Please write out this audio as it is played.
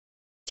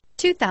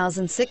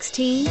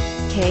2016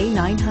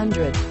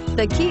 K900.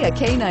 The Kia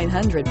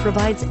K900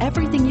 provides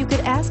everything you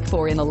could ask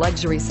for in a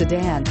luxury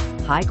sedan.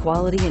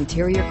 High-quality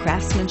interior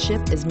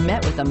craftsmanship is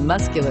met with a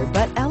muscular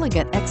but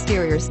elegant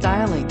exterior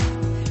styling.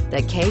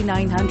 The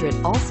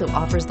K900 also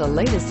offers the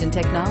latest in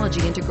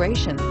technology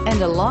integration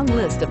and a long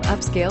list of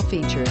upscale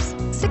features.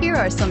 So here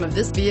are some of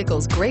this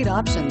vehicle's great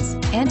options: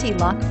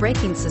 anti-lock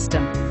braking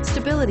system,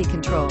 stability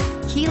control,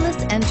 keyless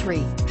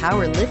entry,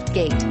 power lift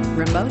gate,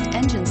 remote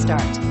engine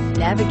start,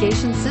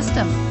 navigation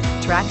system,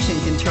 traction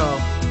control,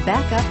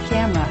 backup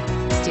camera,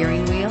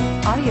 steering wheel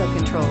audio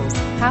controls,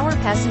 power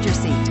passenger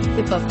seat.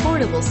 If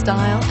affordable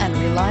style and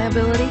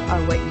reliability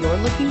are what you're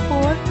looking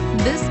for,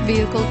 this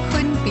vehicle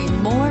couldn't be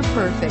more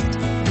perfect.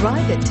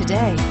 Drive it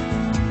today.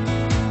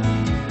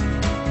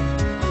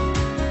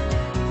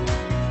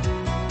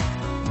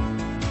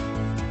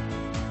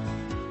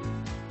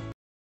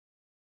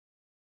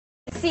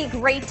 See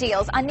great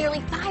deals on nearly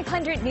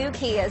 500 new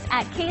Kias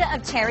at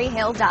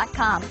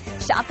KiaofCherryHill.com.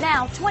 Shop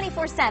now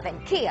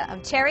 24/7,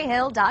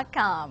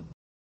 KiaofCherryHill.com.